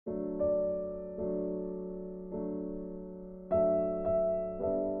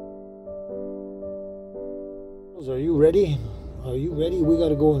Are you ready? Are you ready? We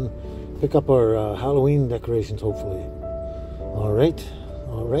gotta go and pick up our Halloween decorations, hopefully. All right,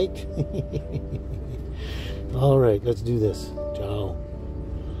 all right. All right, let's do this. Ciao.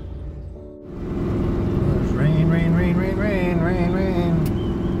 There's rain, rain, rain, rain, rain, rain, rain.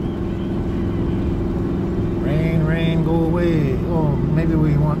 Rain, rain, go away. Oh, maybe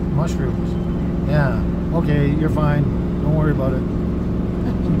we want mushrooms. Yeah, okay, you're fine. Don't worry about it.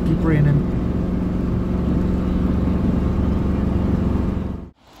 Keep raining.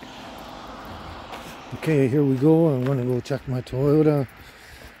 Okay, here we go. I'm going to go check my Toyota.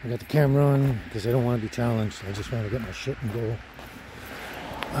 I got the camera on because I don't want to be challenged. I just want to get my shit and go.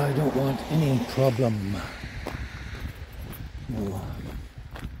 I don't want any problem. No.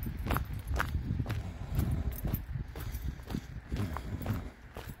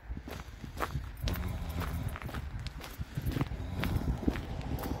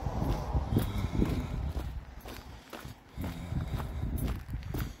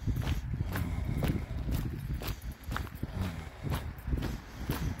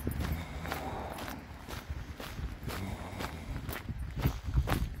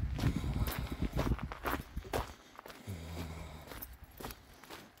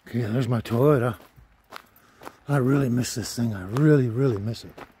 Okay, there's my Toyota. I really miss this thing. I really, really miss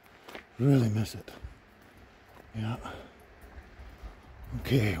it. Really miss it. Yeah.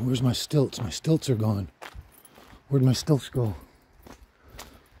 Okay, where's my stilts? My stilts are gone. Where'd my stilts go?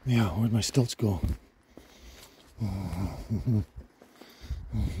 Yeah, where'd my stilts go? Oh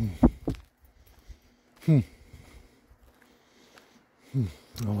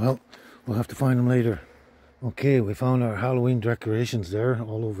well, we'll have to find them later. Okay, we found our Halloween decorations there,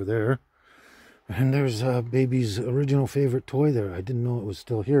 all over there. And there's baby's original favorite toy there. I didn't know it was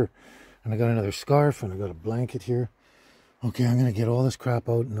still here. And I got another scarf and I got a blanket here. Okay, I'm going to get all this crap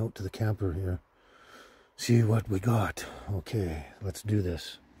out and out to the camper here. See what we got. Okay, let's do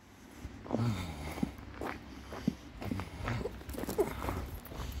this.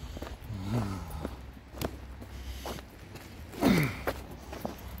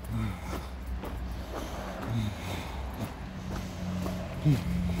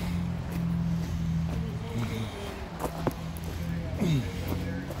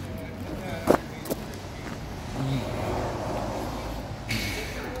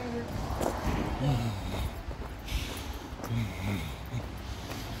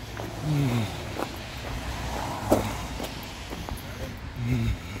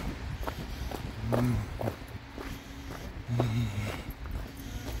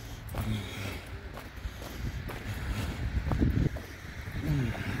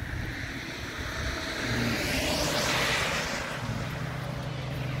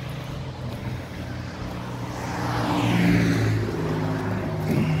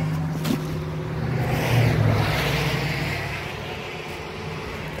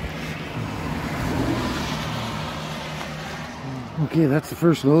 Okay, that's the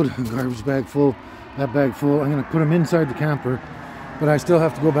first load. Garbage bag full, that bag full. I'm going to put them inside the camper, but I still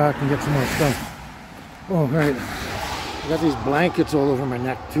have to go back and get some more stuff. Oh, right. I got these blankets all over my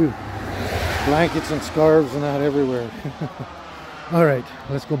neck too. Blankets and scarves and that everywhere. All right,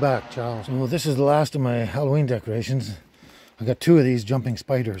 let's go back, ciao. So this is the last of my Halloween decorations. I got two of these jumping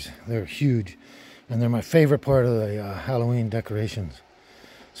spiders. They're huge, and they're my favorite part of the Halloween decorations.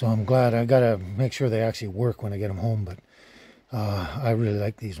 So I'm glad. I got to make sure they actually work when I get them home, but I really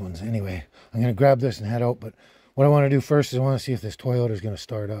like these ones. Anyway, I'm going to grab this and head out, but what I want to do first is I want to see if this Toyota is going to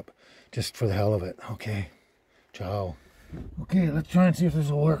start up, just for the hell of it. Okay, ciao. Okay, let's try and see if this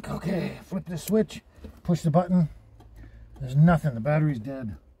will work. Okay, flip the switch, push the button. There's nothing. The battery's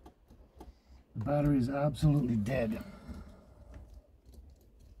dead. The battery is absolutely dead.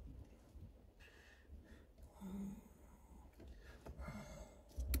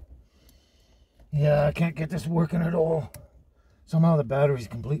 Yeah, I can't get this working at all. Somehow the battery's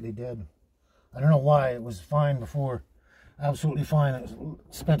completely dead. I don't know why. It was fine before. Absolutely fine. I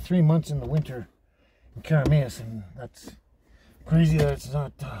spent 3 months in the winter in Carameas, and that's crazy that it's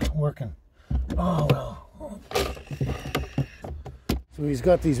not working. Oh, well. So he's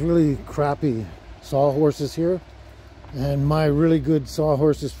got these really crappy sawhorses here. And my really good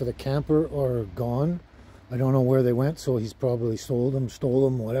sawhorses for the camper are gone. I don't know where they went, so he's probably sold them, stole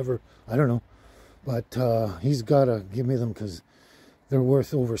them, whatever. I don't know. But he's got to give me them because they're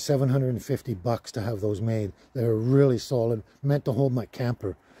worth over $750 to have those made. They're really solid, meant to hold my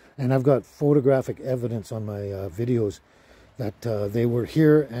camper. And I've got photographic evidence on my videos that they were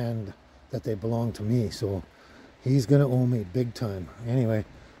here and that they belong to me. So he's going to owe me big time. Anyway,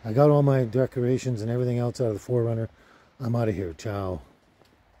 I got all my decorations and everything else out of the 4Runner. I'm out of here. Ciao.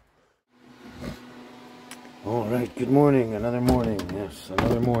 All right, good morning. Another morning. Yes,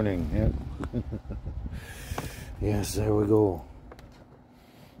 another morning. Yeah. Yes, there we go.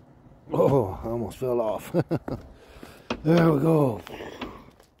 Oh, I almost fell off. There we go.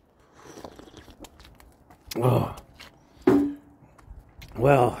 Oh.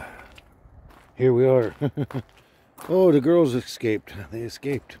 Well, here we are. Oh, the girls escaped. They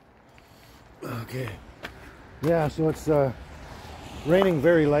escaped. Okay. Yeah, so it's raining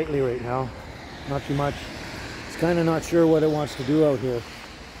very lightly right now. Not too much. It's kind of not sure what it wants to do out here.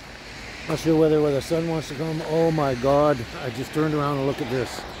 Not sure where the sun wants to come. Oh my God. I just turned around and look at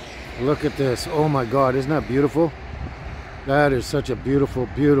this. Look at this. Oh my God. Isn't that beautiful? That is such a beautiful,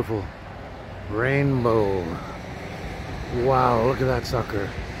 beautiful rainbow. Wow. Look at that sucker.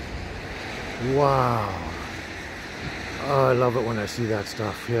 Wow. Oh, I love it when I see that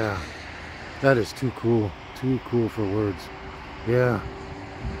stuff. Yeah. That is too cool. Too cool for words. Yeah.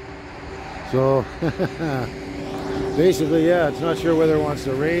 So, basically, yeah, it's not sure whether it wants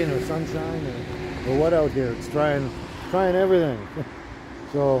to rain or sunshine or what out here. It's trying everything.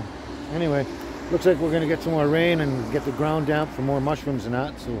 So, anyway, looks like we're going to get some more rain and get the ground damp for more mushrooms and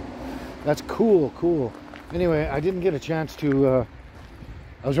that. So, that's cool, cool. Anyway, I didn't get a chance to,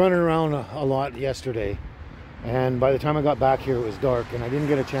 I was running around a lot yesterday. And by the time I got back here, it was dark. And I didn't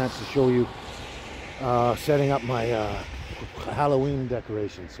get a chance to show you setting up my Halloween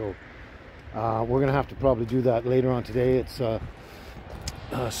decorations. So, we're gonna have to probably do that later on today. It's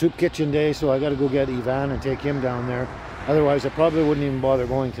soup kitchen day, so I got to go get Ivan and take him down there. Otherwise, I probably wouldn't even bother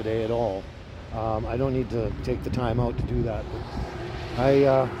going today at all. I don't need to take the time out to do that. But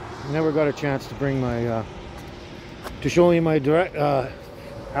I never got a chance to bring my to show you my direct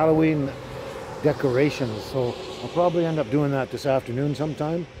Halloween decorations. So I'll probably end up doing that this afternoon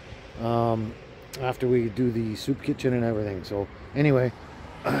sometime after we do the soup kitchen and everything. So anyway.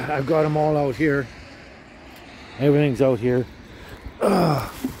 I've got them all out here. Everything's out here.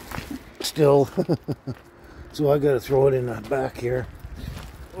 Still. So I gotta throw it in the back here.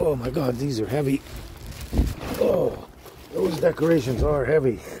 Oh my God, these are heavy. Oh, those decorations are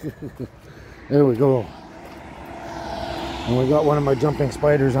heavy. There we go. And we got one of my jumping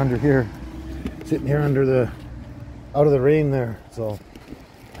spiders under here. Sitting here under out of the rain there. So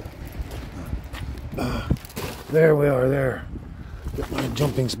there we are there. Got my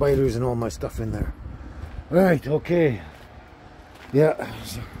jumping spiders and all my stuff in there. Right, okay. Yeah.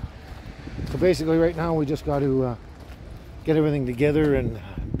 So basically right now we just got to get everything together and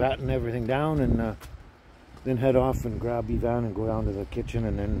batten everything down and then head off and grab Ivan and go down to the kitchen,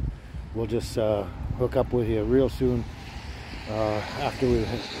 and then we'll just hook up with you real soon after we've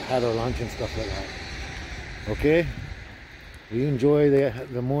had our lunch and stuff like that. Okay? You enjoy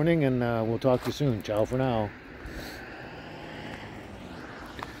the morning, and we'll talk to you soon. Ciao for now.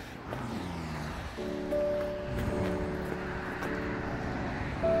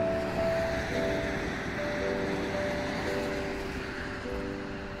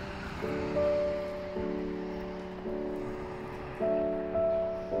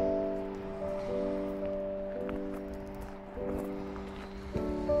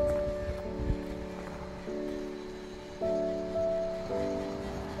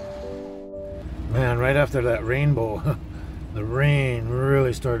 Man, right after that rainbow, the rain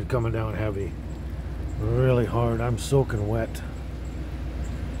really started coming down heavy. Really hard. I'm soaking wet.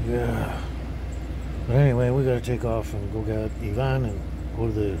 Yeah. But anyway, we gotta take off and go get Ivan and go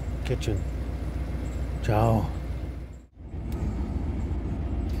to the kitchen. Ciao.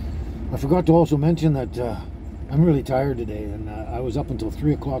 I forgot to also mention that I'm really tired today, and I was up until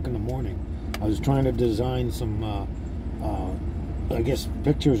 3 o'clock in the morning. I was trying to design some, I guess,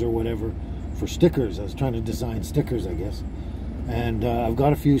 pictures or whatever for stickers. I was trying to design stickers, I guess. And I've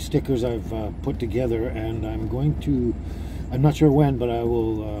got a few stickers I've put together, and I'm going to, I'm not sure when, but I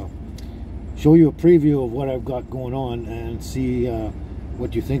will show you a preview of what I've got going on and see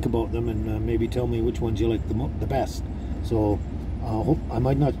what you think about them, and maybe tell me which ones you like the best. So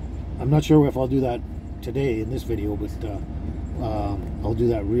I'm not sure if I'll do that today in this video, but I'll do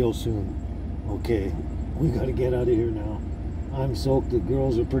that real soon. Okay, we got to get out of here now. I'm soaked, the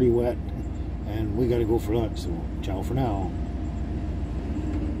girls are pretty wet, and we got to go for lunch, so ciao for now.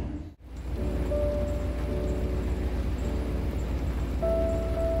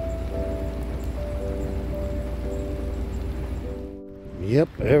 Yep,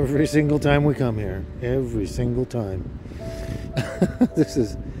 every single time we come here. Every single time. This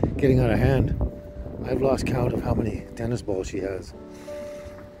is getting out of hand. I've lost count of how many tennis balls she has.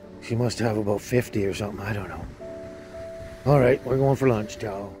 She must have about 50 or something. I don't know. Alright, we're going for lunch.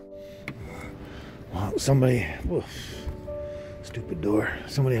 Ciao. Well, somebody Stupid door.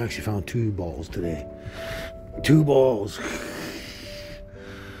 Somebody actually found 2 balls today. 2 balls.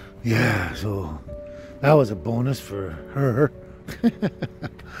 Yeah, so that was a bonus for her.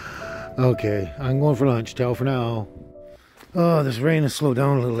 Okay, I'm going for lunch. Ciao for now. Oh, this rain has slowed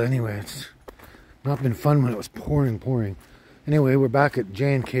down a little anyway. It's not been fun when it was pouring. Anyway, we're back at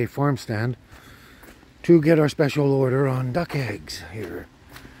J&K Farm Stand to get our special order on duck eggs here.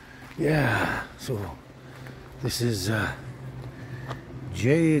 Yeah, so this is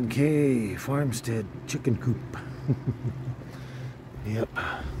J&K Farmstead Chicken Coop. Yep.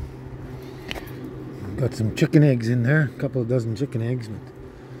 Got some chicken eggs in there, a couple of dozen chicken eggs, but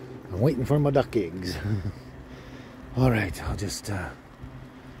I'm waiting for my duck eggs. Alright, I'll just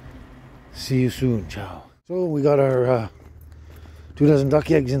see you soon. Ciao. So we got our 2 dozen duck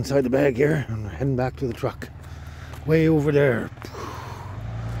eggs inside the bag here, and we're heading back to the truck. Way over there.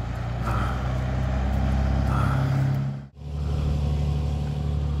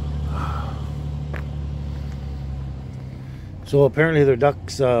 So apparently their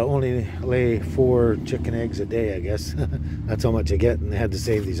ducks only lay 4 chicken eggs a day, I guess. That's how much I get, and they had to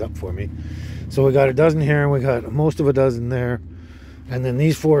save these up for me. So we got a dozen here, and we got most of a dozen there. And then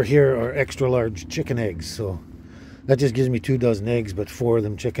these 4 here are extra large chicken eggs. So that just gives me 2 dozen eggs, but 4 of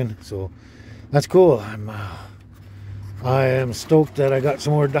them chicken. So that's cool. I am stoked that I got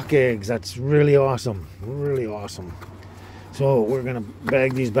some more duck eggs. That's really awesome. Really awesome. So we're going to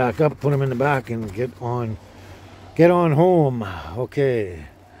bag these back up, put them in the back, and get on home. Okay.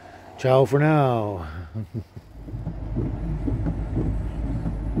 Ciao for now.